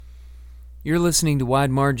You're listening to Wide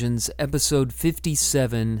Margins, episode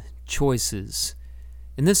 57, Choices.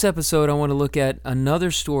 In this episode, I want to look at another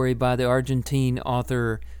story by the Argentine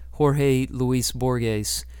author Jorge Luis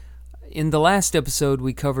Borges. In the last episode,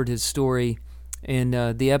 we covered his story in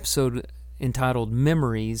the episode entitled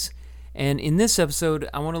Memories. And in this episode,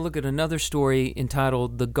 I want to look at another story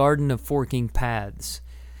entitled The Garden of Forking Paths.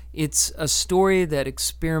 It's a story that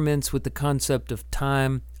experiments with the concept of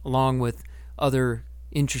time along with other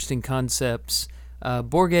interesting concepts.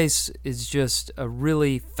 Borges is just a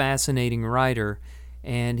really fascinating writer,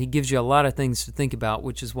 and he gives you a lot of things to think about,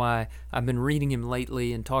 which is why I've been reading him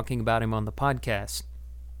lately and talking about him on the podcast.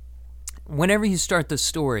 Whenever you start the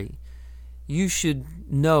story, you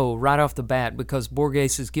should know right off the bat, because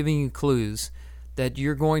Borges is giving you clues, that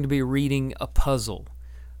you're going to be reading a puzzle.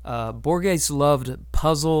 Borges loved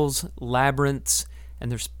puzzles, labyrinths, and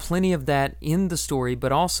there's plenty of that in the story,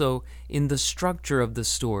 but also in the structure of the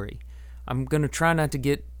story. I'm going to try not to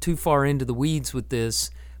get too far into the weeds with this,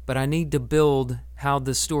 but I need to build how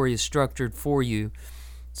the story is structured for you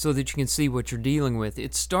so that you can see what you're dealing with.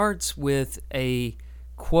 It starts with a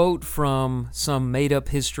quote from some made-up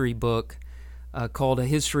history book called A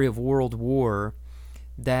History of World War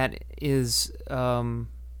that is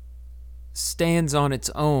stands on its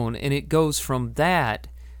own, and it goes from that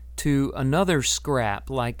to another scrap,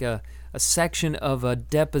 like a section of a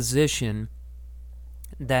deposition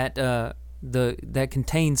that that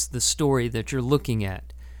contains the story that you're looking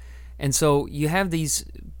at. And so you have these,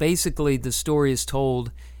 basically the story is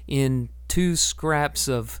told in two scraps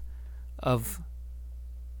of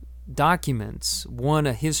documents, one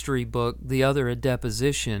a history book, the other a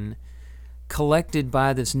deposition, collected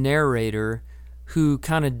by this narrator who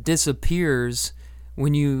kind of disappears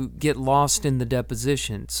when you get lost in the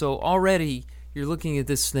deposition. So already you're looking at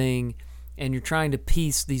this thing and you're trying to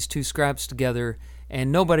piece these two scraps together, and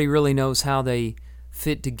nobody really knows how they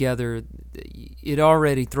fit together. It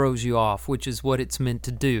already throws you off, which is what it's meant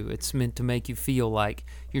to do. It's meant to make you feel like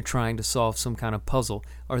you're trying to solve some kind of puzzle,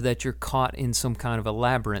 or that you're caught in some kind of a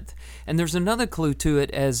labyrinth. And there's another clue to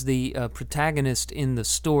it, as the protagonist in the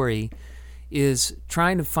story is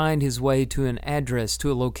trying to find his way to an address,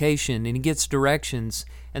 to a location, and he gets directions,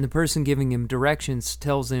 and the person giving him directions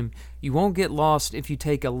tells him, you won't get lost if you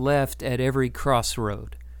take a left at every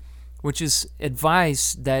crossroad, which is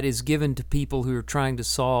advice that is given to people who are trying to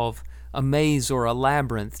solve a maze or a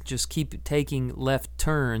labyrinth. Just keep taking left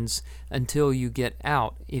turns until you get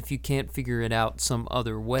out, if you can't figure it out some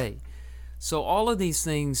other way. So all of these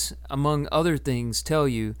things, among other things, tell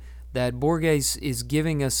you that Borges is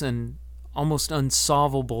giving us an almost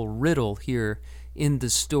unsolvable riddle here in the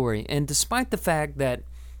story. And despite the fact that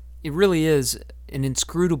it really is an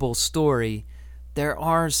inscrutable story, there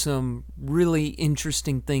are some really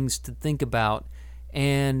interesting things to think about.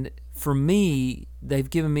 And for me, they've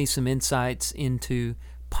given me some insights into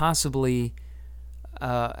possibly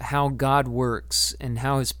how God works and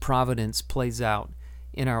how His providence plays out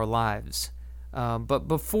in our lives. But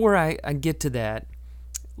before I get to that,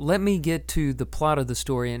 let me get to the plot of the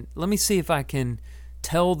story, and let me see if I can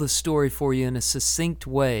tell the story for you in a succinct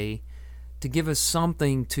way to give us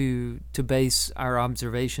something to base our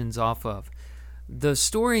observations off of. The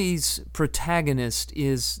story's protagonist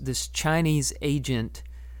is this Chinese agent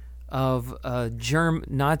of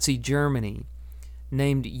Nazi Germany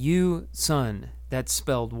named Yu Sun. That's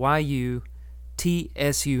spelled Y-U-T-S-U-N.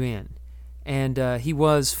 And he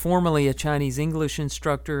was formerly a Chinese English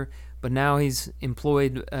instructor, but now he's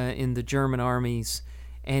employed in the German armies,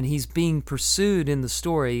 and he's being pursued in the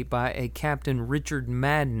story by a Captain Richard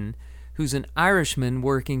Madden, who's an Irishman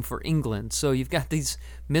working for England. So you've got these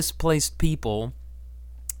misplaced people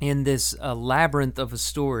in this labyrinth of a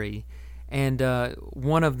story, and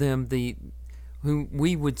one of them, who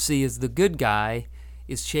we would see as the good guy,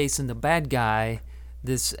 is chasing the bad guy,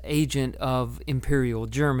 this agent of Imperial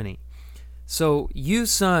Germany. So Yu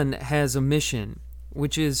Sun has a mission,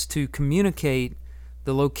 which is to communicate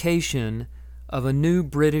the location of a new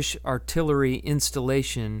British artillery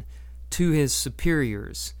installation to his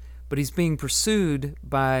superiors. But he's being pursued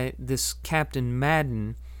by this Captain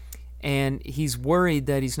Madden, and he's worried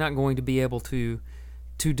that he's not going to be able to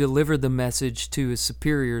deliver the message to his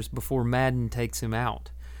superiors before Madden takes him out.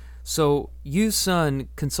 So Yu Sun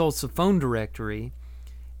consults a phone directory,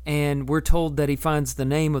 and we're told that he finds the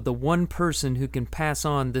name of the one person who can pass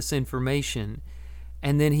on this information,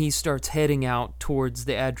 and then he starts heading out towards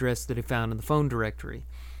the address that he found in the phone directory.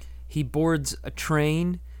 He boards a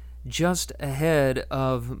train just ahead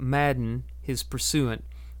of Madden, his pursuant,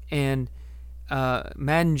 and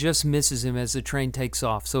Madden just misses him as the train takes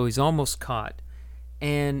off, so he's almost caught.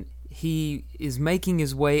 And he is making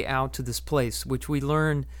his way out to this place, which we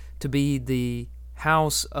learn to be the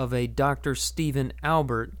house of a Dr. Stephen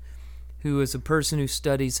Albert, who is a person who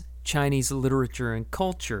studies Chinese literature and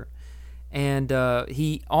culture. And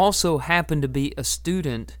he also happened to be a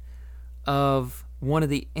student of one of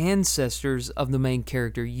the ancestors of the main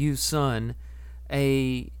character, Yu Sun,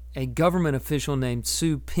 a government official named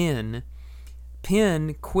Su Pin.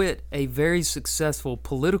 Pin quit a very successful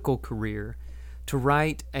political career to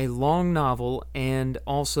write a long novel and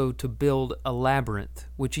also to build a labyrinth,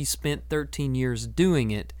 which he spent 13 years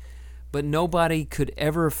doing it, but nobody could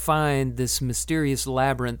ever find this mysterious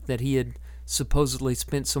labyrinth that he had supposedly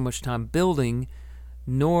spent so much time building,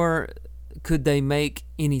 nor could they make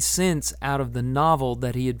any sense out of the novel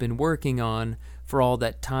that he had been working on for all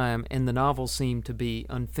that time, and the novel seemed to be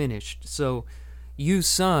unfinished. So Yu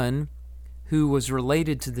Sun, who was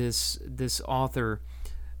related to this author,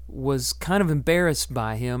 was kind of embarrassed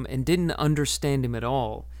by him and didn't understand him at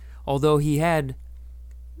all, although he had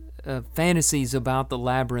fantasies about the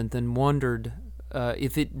labyrinth and wondered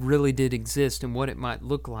if it really did exist and what it might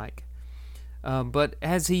look like. But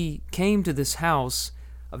as he came to this house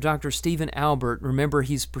of Dr. Stephen Albert, remember,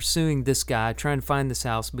 he's pursuing this guy, trying to find this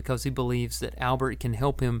house because he believes that Albert can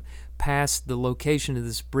help him pass the location of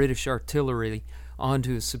this British artillery on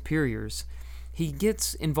to his superiors. He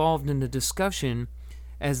gets involved in a discussion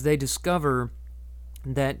as they discover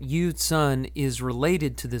that Yu Sun is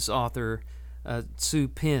related to this author, Su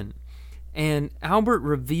Pin. And Albert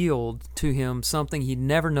revealed to him something he'd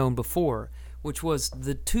never known before, which was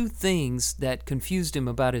the two things that confused him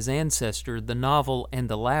about his ancestor, the novel and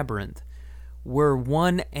the labyrinth, were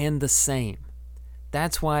one and the same.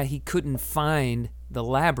 That's why he couldn't find the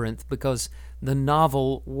labyrinth, because the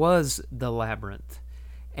novel was the labyrinth.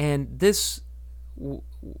 And this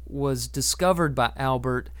was discovered by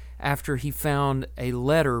Albert after he found a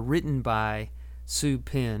letter written by Su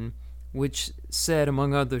Pin, which said,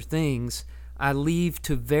 among other things, "I leave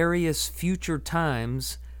to various future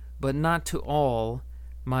times, but not to all,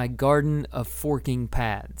 my garden of forking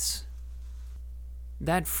paths."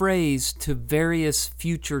 That phrase, "to various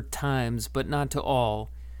future times, but not to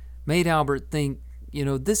all," made Albert think,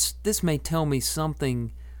 this may tell me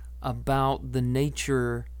something about the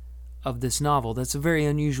nature of this novel. That's a very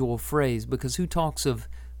unusual phrase, because who talks of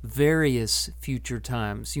various future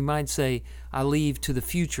times? You might say, "I leave to the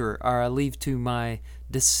future," or "I leave to my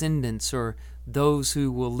descendants," or "those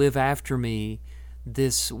who will live after me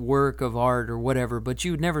this work of art," or whatever, but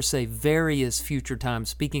you would never say various future times,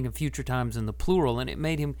 speaking of future times in the plural. And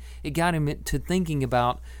it got him to thinking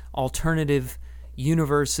about alternative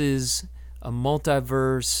universes, a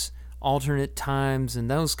multiverse, alternate times, and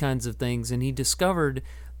those kinds of things. And he discovered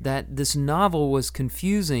that this novel was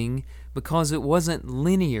confusing because it wasn't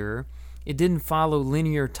linear. It didn't follow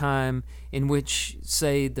linear time in which,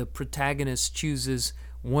 say, the protagonist chooses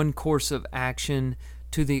one course of action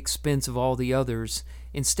to the expense of all the others.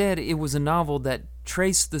 Instead, it was a novel that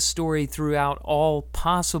traced the story throughout all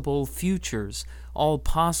possible futures, all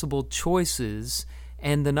possible choices,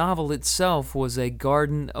 and the novel itself was a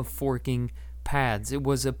garden of forking paths. It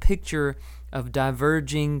was a picture of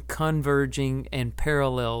diverging, converging, and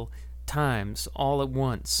parallel times all at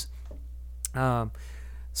once.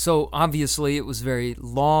 So obviously it was very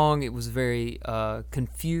long, it was very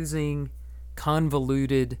confusing,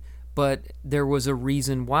 convoluted, but there was a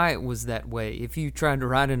reason why it was that way. If you tried to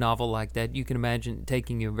write a novel like that, you can imagine it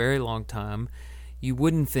taking you a very long time. You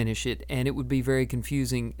wouldn't finish it, and it would be very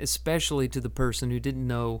confusing, especially to the person who didn't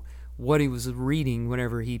know what he was reading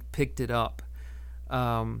whenever he picked it up.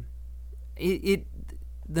 The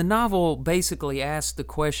novel basically asked the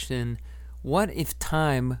question, what if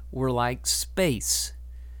time were like space?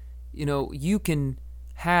 You can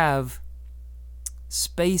have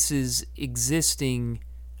spaces existing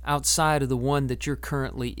outside of the one that you're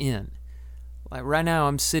currently in. Like right now,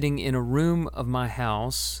 I'm sitting in a room of my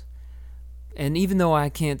house, and even though I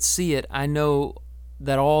can't see it, I know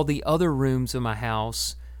that all the other rooms of my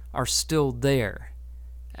house are still there,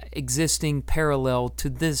 existing parallel to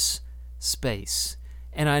this space.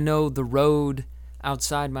 And I know the road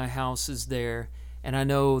outside my house is there, and I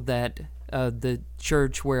know that the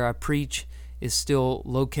church where I preach is still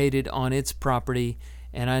located on its property,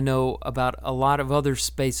 and I know about a lot of other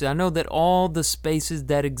spaces. I know that all the spaces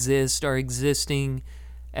that exist are existing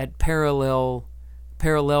at parallel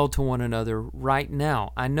to one another right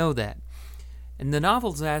now. I know that. And the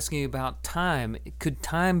novel's asking about time. Could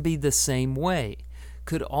time be the same way?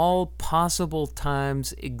 Could all possible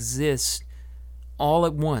times exist all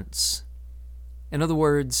at once? In other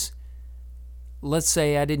words, let's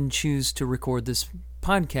say I didn't choose to record this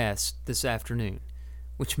podcast this afternoon.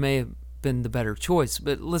 which may have been the better choice.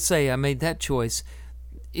 But let's say I made that choice.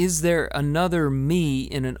 Is there another me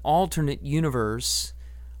in an alternate universe,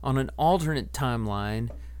 on an alternate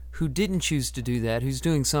timeline, who didn't choose to do that, who's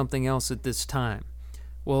doing something else at this time?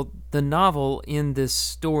 Well, the novel in this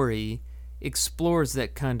story explores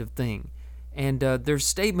that kind of thing. And there's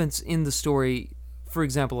statements in the story, for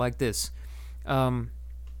example, like this.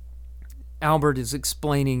 Albert is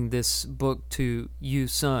explaining this book to Yu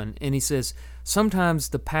Sun, and he says, sometimes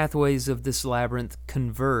the pathways of this labyrinth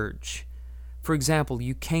converge. For example,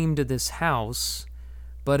 you came to this house,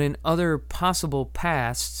 but in other possible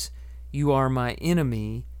pasts, you are my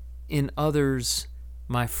enemy, in others,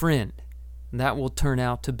 my friend. And that will turn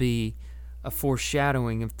out to be a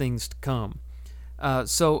foreshadowing of things to come.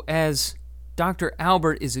 So as Dr.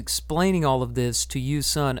 Albert is explaining all of this to Yu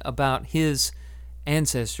Sun about his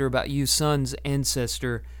ancestor, about Yu Sun's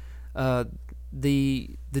ancestor,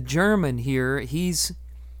 the German here, he's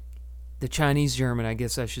the Chinese German, I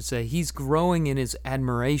guess I should say, he's growing in his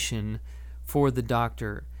admiration for the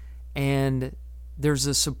doctor. And there's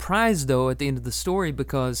a surprise, though, at the end of the story,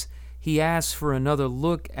 because he asks for another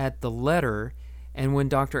look at the letter, and when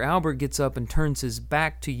Dr. Albert gets up and turns his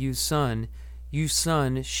back to Yu Sun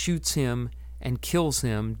shoots him and kills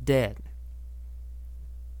him dead.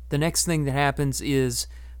 The next thing that happens is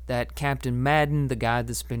that Captain Madden, the guy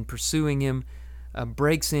that's been pursuing him,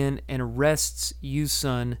 breaks in and arrests Yu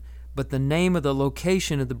Sun, but the name of the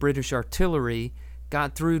location of the British artillery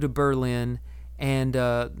got through to Berlin, and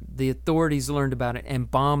the authorities learned about it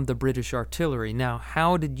and bombed the British artillery. Now,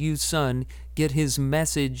 how did Yu Sun get his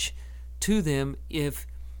message to them if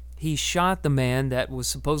he shot the man that was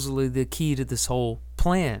supposedly the key to this whole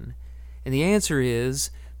plan? And the answer is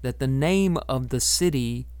that the name of the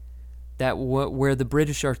city where the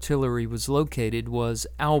British artillery was located was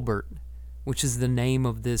Albert, which is the name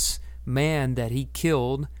of this man that he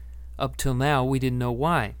killed. Up till now, we didn't know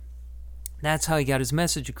why. That's how he got his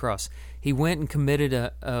message across. He went and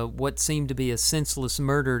committed what seemed to be a senseless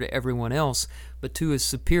murder to everyone else, but to his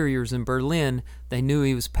superiors in Berlin, they knew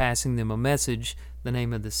he was passing them a message, the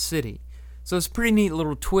name of the city. So it's a pretty neat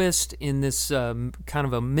little twist in this kind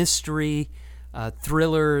of a mystery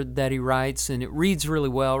thriller that he writes, and it reads really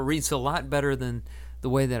well. It reads a lot better than the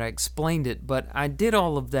way that I explained it, but I did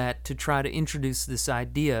all of that to try to introduce this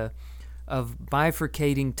idea of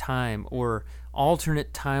bifurcating time or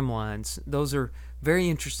alternate timelines. Those are very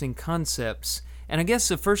interesting concepts. And I guess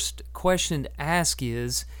the first question to ask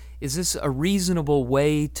is this a reasonable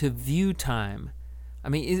way to view time? I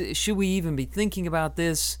mean, should we even be thinking about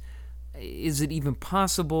this? Is it even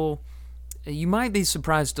possible? You might be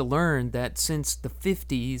surprised to learn that since the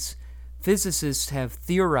 50s, physicists have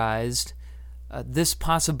theorized this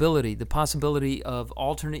possibility, the possibility of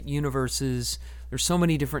alternate universes. There's so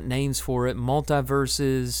many different names for it,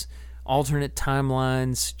 multiverses, alternate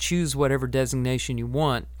timelines. Choose whatever designation you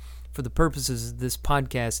want. For the purposes of this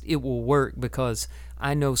podcast, it will work because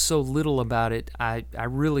I know so little about it. I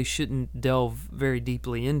really shouldn't delve very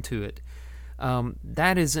deeply into it.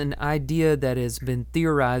 That is an idea that has been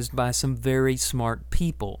theorized by some very smart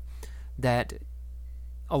people, that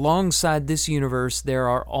alongside this universe, there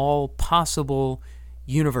are all possible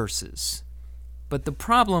universes. But the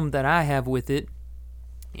problem that I have with it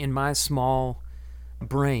in my small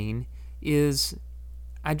brain is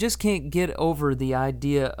I just can't get over the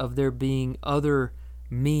idea of there being other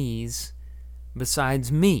me's besides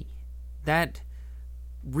me. That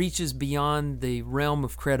reaches beyond the realm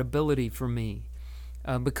of credibility for me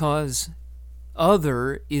because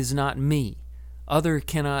other is not me. Other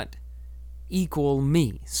cannot equal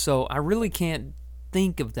me. So I really can't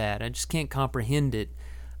think of that. I just can't comprehend it.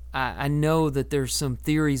 I know that there's some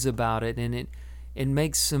theories about it, and it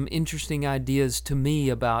makes some interesting ideas to me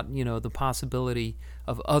about, the possibility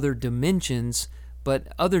of other dimensions, but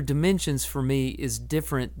other dimensions for me is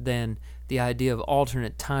different than the idea of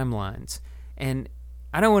alternate timelines. And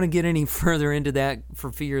I don't want to get any further into that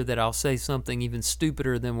for fear that I'll say something even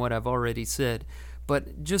stupider than what I've already said.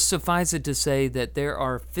 But just suffice it to say that there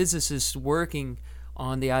are physicists working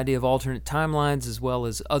on the idea of alternate timelines as well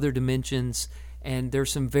as other dimensions, and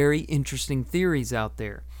there's some very interesting theories out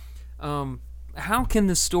there. How can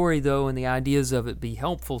the story, though, and the ideas of it be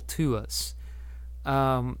helpful to us?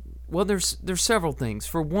 Well, there's several things.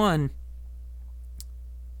 For one,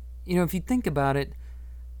 if you think about it,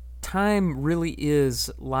 time really is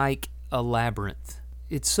like a labyrinth.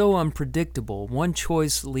 It's so unpredictable. One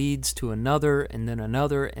choice leads to another, and then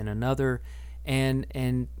another, and another,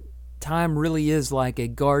 and time really is like a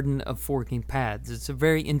garden of forking paths. It's a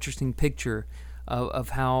very interesting picture of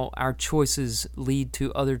how our choices lead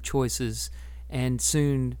to other choices, and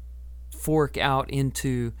soon fork out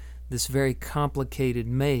into this very complicated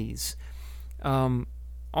maze.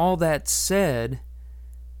 All that said,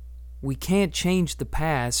 we can't change the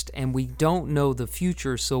past and we don't know the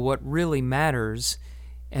future, so what really matters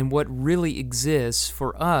and what really exists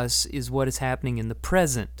for us is what is happening in the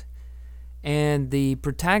present. And the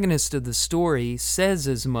protagonist of the story says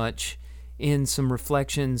as much in some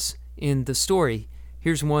reflections in the story.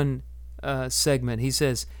 Here's one segment. He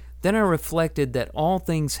says, "Then I reflected that all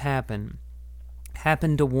things happen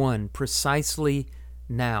to one precisely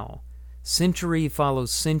now. Century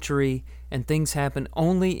follows century, and things happen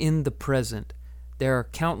only in the present. There are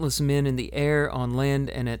countless men in the air, on land,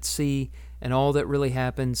 and at sea, and all that really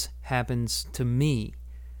happens to me."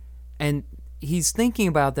 And he's thinking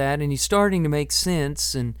about that, and he's starting to make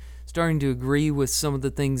sense and starting to agree with some of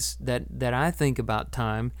the things that I think about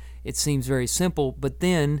time. It seems very simple, but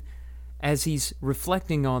then as he's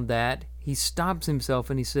reflecting on that, he stops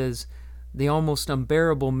himself and he says, "The almost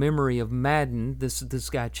unbearable memory of Madden," this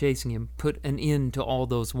guy chasing him, "put an end to all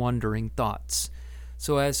those wandering thoughts."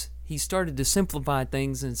 So as he started to simplify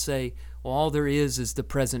things and say, well, all there is the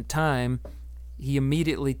present time, he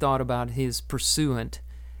immediately thought about his pursuant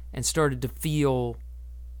and started to feel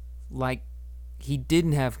like he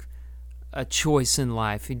didn't have a choice in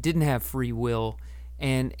life. He didn't have free will,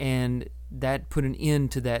 and that put an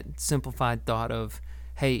end to that simplified thought of,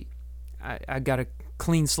 hey, I got a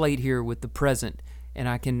clean slate here with the present, and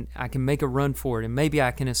I can make a run for it, and maybe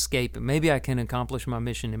I can escape, and maybe I can accomplish my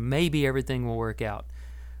mission, and maybe everything will work out.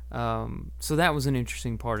 So that was an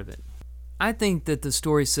interesting part of it. I think that the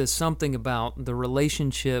story says something about the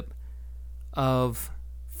relationship of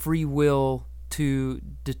free will to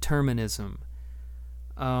determinism.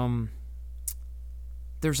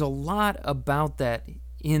 There's a lot about that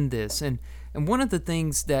in this, and one of the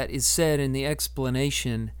things that is said in the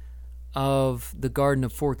explanation of the Garden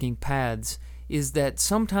of Forking Paths is that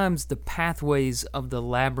sometimes the pathways of the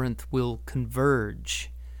labyrinth will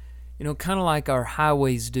converge. You know, kind of like our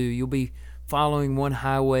highways do. You'll be following one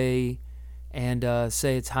highway and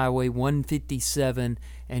say it's Highway 157,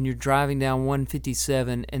 and you're driving down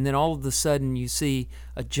 157, and then all of a sudden you see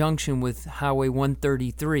a junction with Highway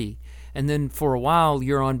 133. And then for a while,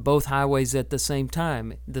 you're on both highways at the same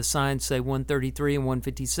time. The signs say 133 and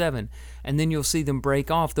 157. And then you'll see them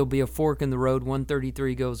break off. There'll be a fork in the road.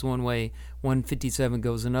 133 goes one way, 157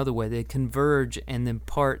 goes another way. They converge and then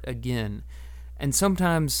part again. And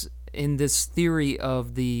sometimes in this theory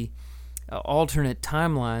of the alternate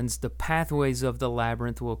timelines, the pathways of the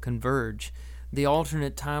labyrinth will converge. The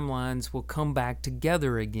alternate timelines will come back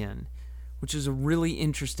together again, which is a really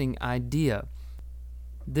interesting idea.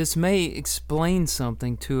 This may explain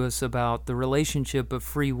something to us about the relationship of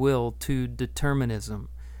free will to determinism.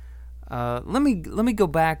 Let me go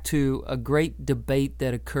back to a great debate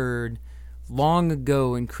that occurred long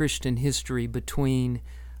ago in Christian history between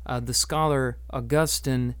the scholar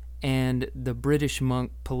Augustine and the British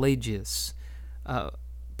monk Pelagius.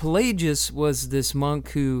 Pelagius was this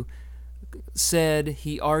monk who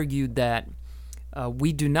he argued that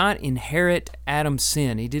we do not inherit Adam's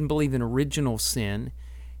sin. He didn't believe in original sin.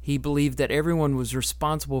 He believed that everyone was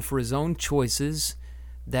responsible for his own choices,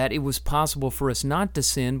 that it was possible for us not to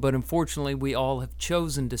sin, but unfortunately we all have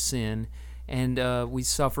chosen to sin, and we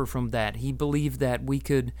suffer from that. He believed that we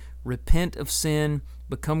could repent of sin,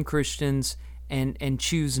 become Christians, and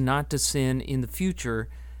choose not to sin in the future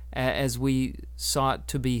as we sought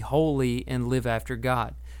to be holy and live after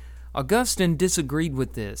God. Augustine disagreed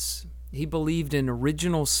with this. He believed in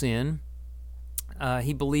original sin.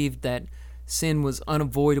 He believed that sin was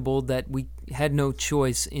unavoidable, that we had no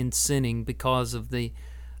choice in sinning because of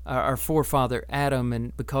our forefather Adam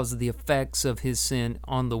and because of the effects of his sin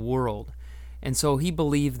on the world. And so he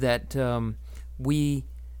believed that we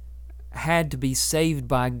had to be saved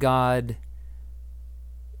by God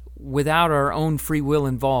without our own free will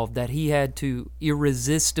involved, that he had to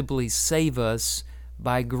irresistibly save us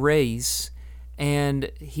by grace,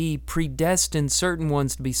 and he predestined certain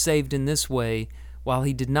ones to be saved in this way while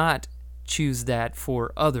he did not choose that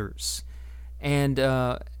for others. And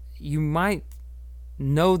you might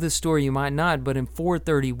know the story, you might not, but in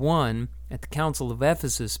 431 at the Council of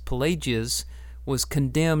Ephesus, Pelagius was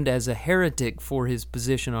condemned as a heretic for his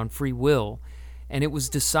position on free will, and it was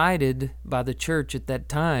decided by the church at that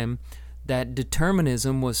time that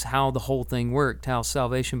determinism was how the whole thing worked, how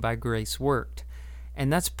salvation by grace worked.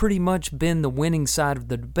 And that's pretty much been the winning side of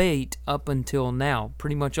the debate up until now.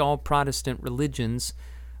 Pretty much all Protestant religions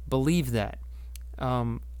believe that.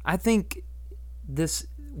 I think this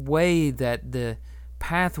way that the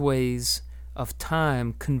pathways of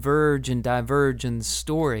time converge and diverge in the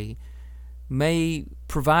story may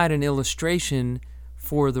provide an illustration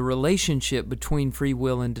for the relationship between free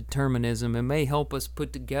will and determinism, and may help us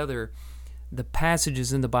put together the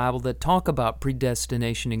passages in the Bible that talk about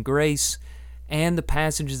predestination and grace, and the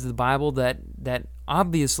passages of the Bible that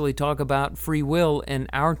obviously talk about free will and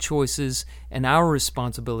our choices and our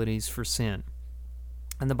responsibilities for sin.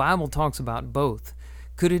 And the Bible talks about both.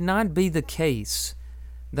 Could it not be the case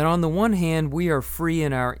that on the one hand we are free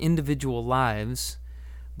in our individual lives,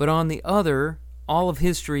 but on the other, all of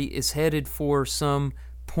history is headed for some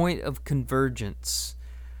point of convergence,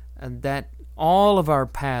 and that all of our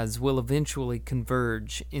paths will eventually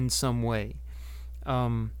converge in some way?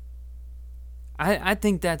 I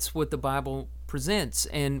think that's what the Bible presents.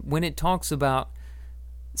 And when it talks about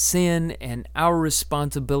sin and our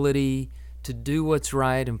responsibility to do what's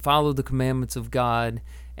right and follow the commandments of God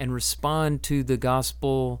and respond to the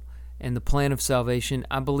gospel and the plan of salvation,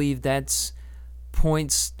 I believe that's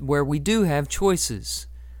points where we do have choices.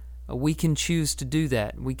 We can choose to do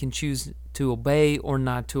that. We can choose to obey or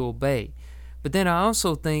not to obey. But then I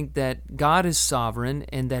also think that God is sovereign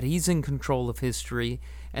and that He's in control of history,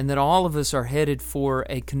 and that all of us are headed for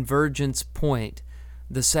a convergence point,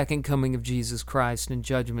 the second coming of Jesus Christ and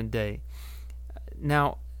Judgment Day.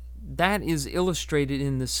 Now, that is illustrated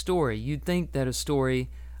in the story. You'd think that a story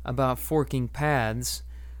about forking paths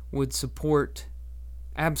would support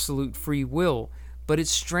absolute free will, but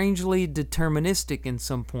it's strangely deterministic in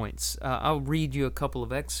some points. I'll read you a couple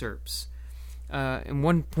of excerpts. In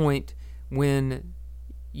one point, when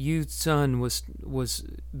Yu's son was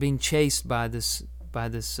being chased by this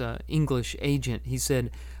English agent, he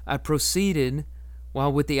said, "I proceeded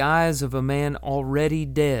while with the eyes of a man already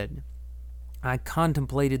dead. I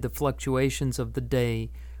contemplated the fluctuations of the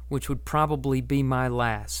day, which would probably be my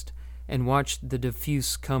last, and watched the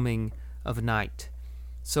diffuse coming of night."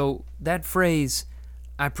 So that phrase,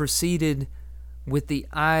 "I proceeded with the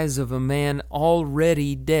eyes of a man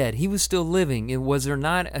already dead," he was still living. Was there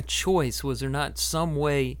not a choice? Was there not some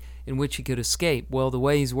way in which he could escape? Well, the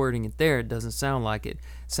way he's wording it there, it doesn't sound like it.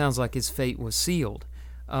 It sounds like his fate was sealed.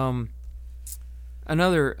 Another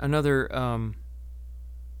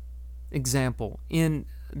example, in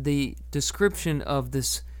the description of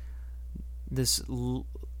this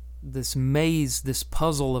maze, this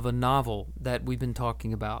puzzle of a novel that we've been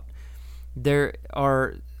talking about, there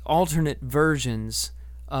are alternate versions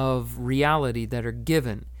of reality that are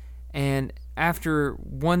given. And after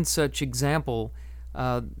one such example,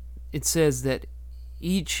 it says that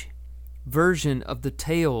each version of the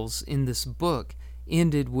tales in this book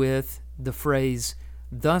ended with the phrase,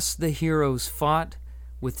 "Thus the heroes fought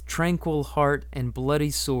with tranquil heart and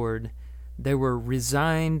bloody sword. They were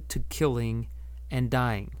resigned to killing and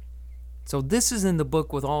dying." So this is in the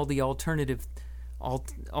book with all the alternative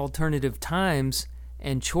times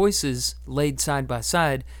and choices laid side by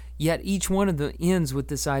side, yet each one of them ends with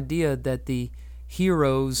this idea that the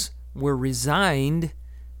heroes were resigned,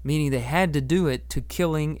 meaning they had to do it, to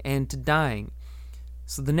killing and to dying.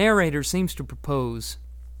 So the narrator seems to propose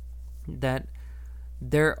that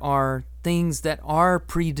there are things that are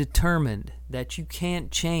predetermined, that you can't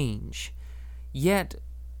change, yet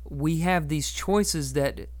we have these choices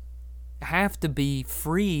that have to be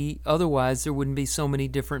free, otherwise there wouldn't be so many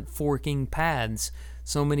different forking paths,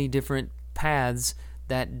 so many different paths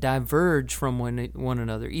that diverge from one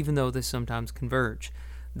another, even though they sometimes converge.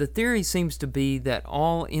 The theory seems to be that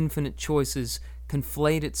all infinite choices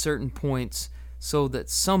conflate at certain points so that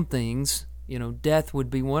some things, death would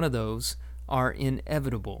be one of those, are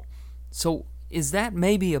inevitable. So is that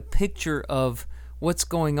maybe a picture of what's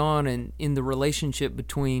going on in the relationship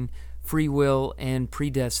between free will and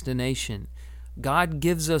predestination? God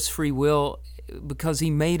gives us free will because He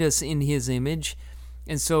made us in His image,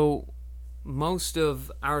 and so most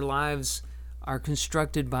of our lives are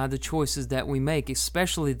constructed by the choices that we make,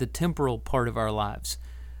 especially the temporal part of our lives.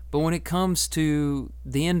 But when it comes to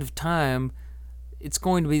the end of time, it's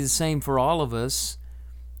going to be the same for all of us.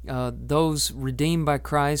 Those redeemed by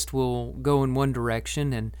Christ will go in one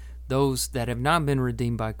direction, and those that have not been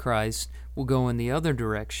redeemed by Christ will go in the other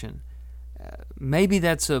direction. Maybe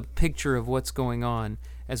that's a picture of what's going on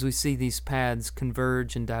as we see these paths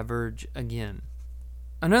converge and diverge again.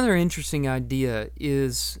 Another interesting idea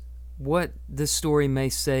is what this story may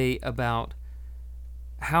say about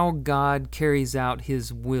how God carries out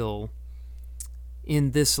His will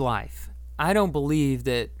in this life. I don't believe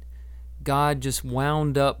that God just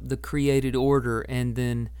wound up the created order and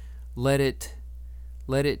then let it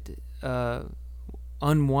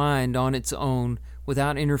unwind on its own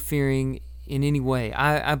without interfering in any way.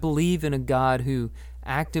 I believe in a God who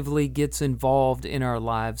actively gets involved in our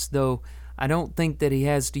lives, though I don't think that he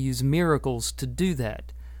has to use miracles to do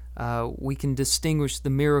that. We can distinguish the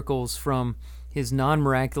miracles from his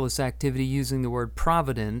non-miraculous activity using the word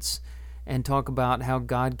providence, and talk about how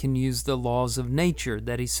God can use the laws of nature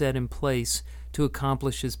that he set in place to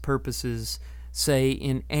accomplish his purposes, say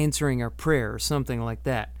in answering our prayer or something like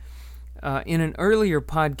that. In an earlier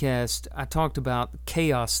podcast, I talked about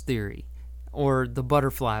chaos theory, or the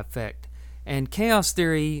butterfly effect. And chaos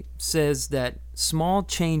theory says that small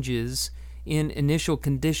changes in initial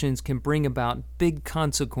conditions can bring about big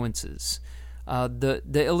consequences. The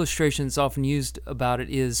illustration that's often used about it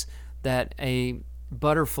is that a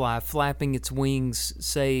butterfly flapping its wings,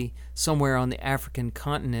 say somewhere on the African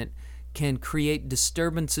continent, can create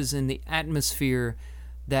disturbances in the atmosphere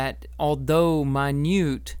that, although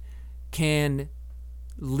minute, can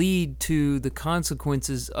lead to the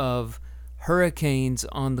consequences of hurricanes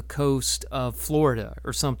on the coast of Florida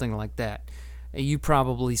or something like that. You've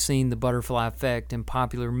probably seen the butterfly effect in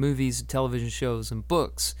popular movies, television shows, and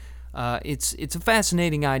books. It's a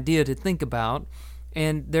fascinating idea to think about,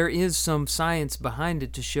 and there is some science behind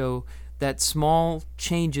it to show that small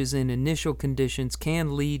changes in initial conditions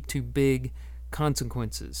can lead to big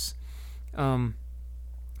consequences.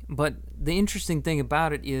 But the interesting thing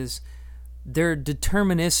about it is they're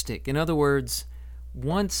deterministic. In other words,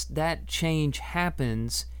 once that change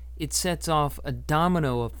happens, it sets off a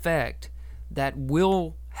domino effect that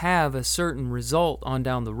will have a certain result on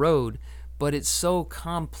down the road, but it's so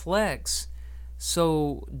complex,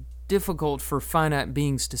 so difficult for finite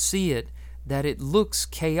beings to see it, that it looks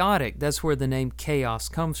chaotic. That's where the name chaos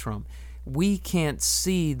comes from. We can't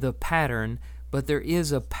see the pattern, but there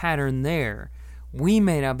is a pattern there. We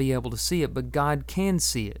may not be able to see it, but God can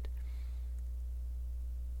see it.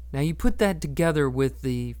 Now you put that together with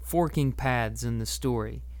the forking paths in the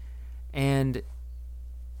story, and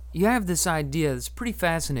you have this idea that's pretty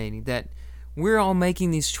fascinating, that we're all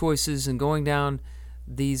making these choices and going down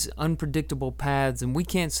these unpredictable paths, and we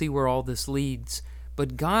can't see where all this leads,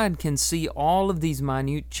 but God can see all of these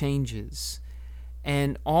minute changes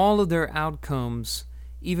and all of their outcomes,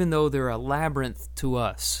 even though they're a labyrinth to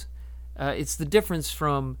us. It's the difference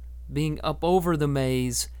from being up over the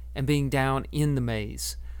maze and being down in the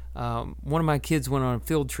maze. One of my kids went on a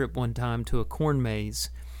field trip one time to a corn maze,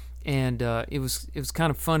 and it was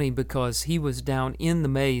kind of funny because he was down in the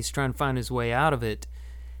maze trying to find his way out of it,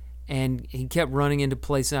 and he kept running into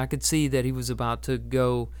places. I could see that he was about to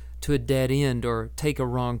go to a dead end or take a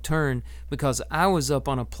wrong turn, because I was up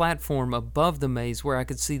on a platform above the maze where I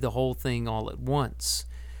could see the whole thing all at once.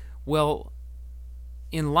 Well,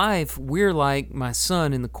 in life, we're like my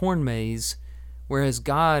son in the corn maze, whereas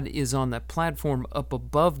God is on that platform up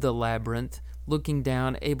above the labyrinth, looking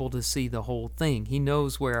down, able to see the whole thing. He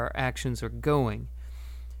knows where our actions are going.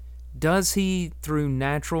 Does he, through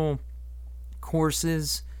natural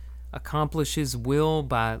courses, accomplish his will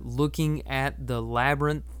by looking at the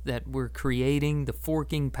labyrinth that we're creating, the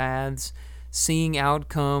forking paths, seeing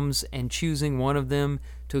outcomes, and choosing one of them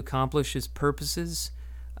to accomplish his purposes?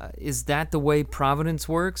 Is that the way providence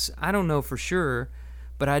works? I don't know for sure,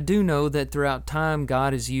 but I do know that throughout time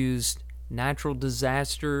God has used natural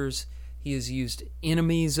disasters, he has used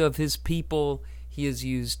enemies of his people, he has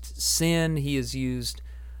used sin, he has used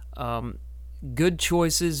good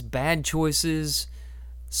choices, bad choices,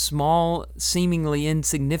 small, seemingly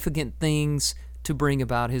insignificant things to bring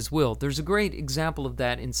about his will. There's a great example of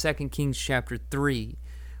that in 2 Kings chapter 3,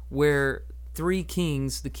 where three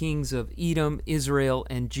kings, the kings of Edom, Israel,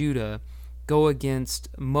 and Judah, go against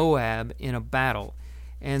Moab in a battle.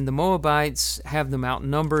 And the Moabites have them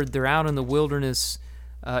outnumbered. They're out in the wilderness.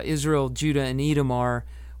 Israel, Judah, and Edom are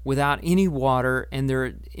without any water, and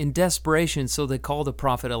they're in desperation, so they call the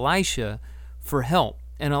prophet Elisha for help.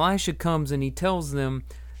 And Elisha comes and he tells them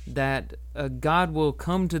that God will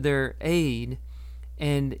come to their aid,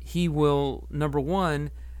 and he will, number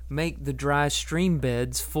one, make the dry stream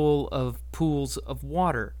beds full of pools of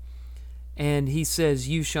water. And he says,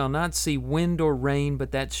 "You shall not see wind or rain,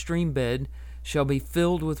 but that stream bed shall be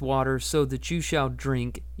filled with water, so that you shall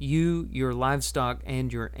drink, you, your livestock,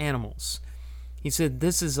 and your animals." He said,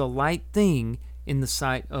 this is a light thing in the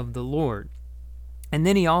sight of the Lord. And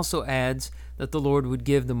then he also adds that the Lord would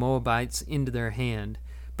give the Moabites into their hand.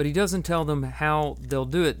 But he doesn't tell them how they'll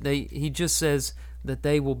do it. He just says that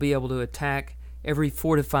they will be able to attack every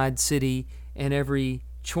fortified city and every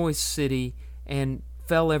choice city, and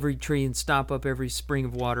fell every tree and stop up every spring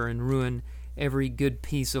of water and ruin every good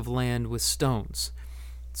piece of land with stones.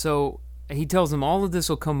 So he tells them all of this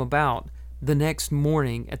will come about the next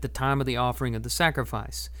morning at the time of the offering of the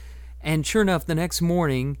sacrifice. And sure enough, the next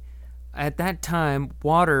morning, at that time,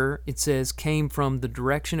 water, it says, came from the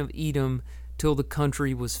direction of Edom till the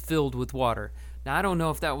country was filled with water. Now, I don't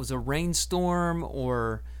know if that was a rainstorm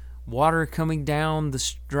or water coming down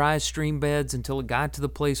the dry stream beds until it got to the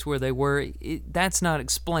place where they were. That's not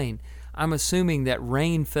explained. I'm assuming that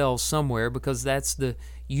rain fell somewhere because that's the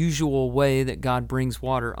usual way that God brings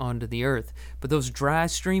water onto the earth. But those dry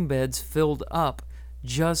stream beds filled up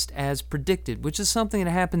just as predicted, which is something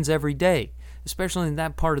that happens every day, especially in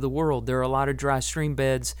that part of the world. There are a lot of dry stream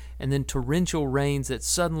beds and then torrential rains that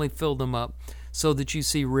suddenly fill them up so that you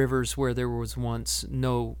see rivers where there was once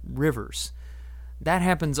no rivers. That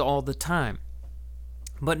happens all the time.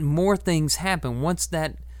 But more things happen. Once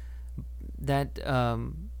that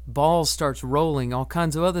ball starts rolling, all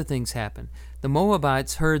kinds of other things happen. The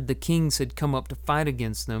Moabites heard the kings had come up to fight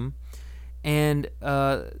against them, and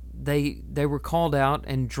they were called out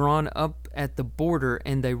and drawn up at the border,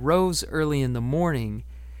 and they rose early in the morning,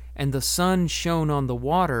 and the sun shone on the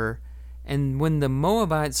water. And when the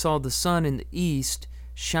Moabites saw the sun in the east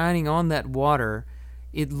shining on that water,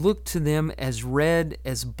 it looked to them as red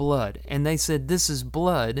as blood. And they said, "This is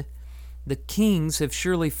blood. The kings have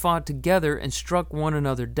surely fought together and struck one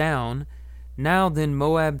another down. Now then,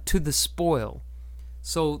 Moab to the spoil."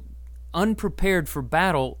 So, unprepared for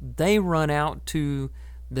battle, they run out to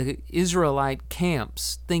the Israelite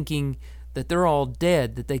camps thinking that they're all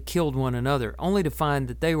dead, that they killed one another, only to find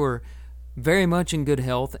that they were very much in good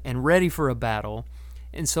health and ready for a battle.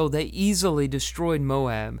 And so they easily destroyed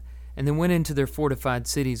Moab and then went into their fortified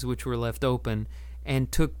cities which were left open and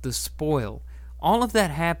took the spoil. All of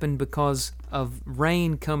that happened because of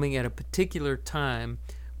rain coming at a particular time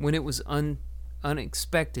when it was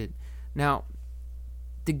unexpected. Now,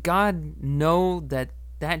 did God know that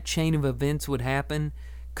that chain of events would happen?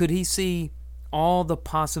 Could he see all the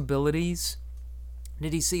possibilities?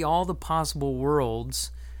 Did he see all the possible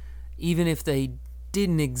worlds, even if they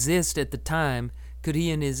didn't exist at the time? Could he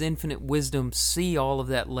in his infinite wisdom see all of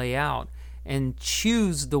that lay out and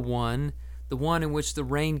choose the one in which the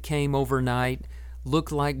rain came overnight,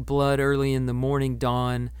 looked like blood early in the morning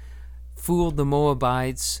dawn, fooled the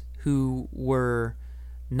Moabites who were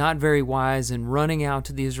not very wise and running out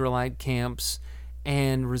to the Israelite camps,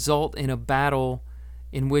 and result in a battle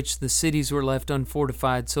in which the cities were left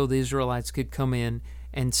unfortified so the Israelites could come in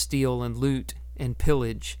and steal and loot and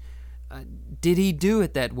pillage? Did he do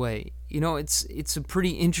it that way? You know, it's a pretty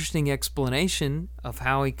interesting explanation of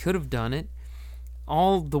how he could have done it.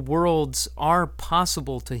 All the worlds are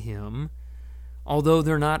possible to him, although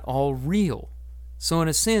they're not all real. So in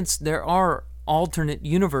a sense, there are alternate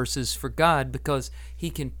universes for God because he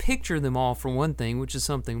can picture them all, for one thing, which is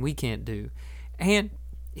something we can't do. And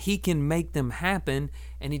he can make them happen,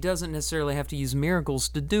 and he doesn't necessarily have to use miracles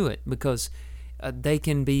to do it because they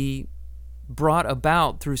can be brought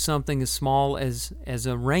about through something as small as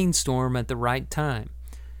a rainstorm at the right time.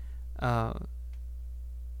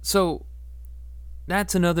 So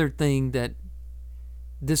that's another thing that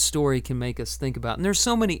this story can make us think about. And there's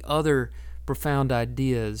so many other profound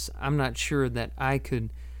ideas. I'm not sure that I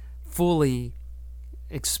could fully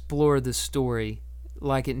explore the story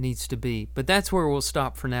like it needs to be. But that's where we'll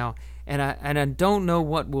stop for now. And I don't know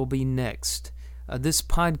what will be next. This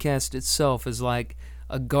podcast itself is like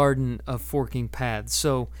a garden of forking paths.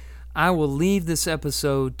 So I will leave this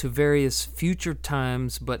episode to various future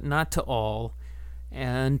times, but not to all.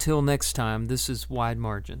 And until next time, this is Wide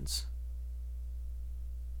Margins.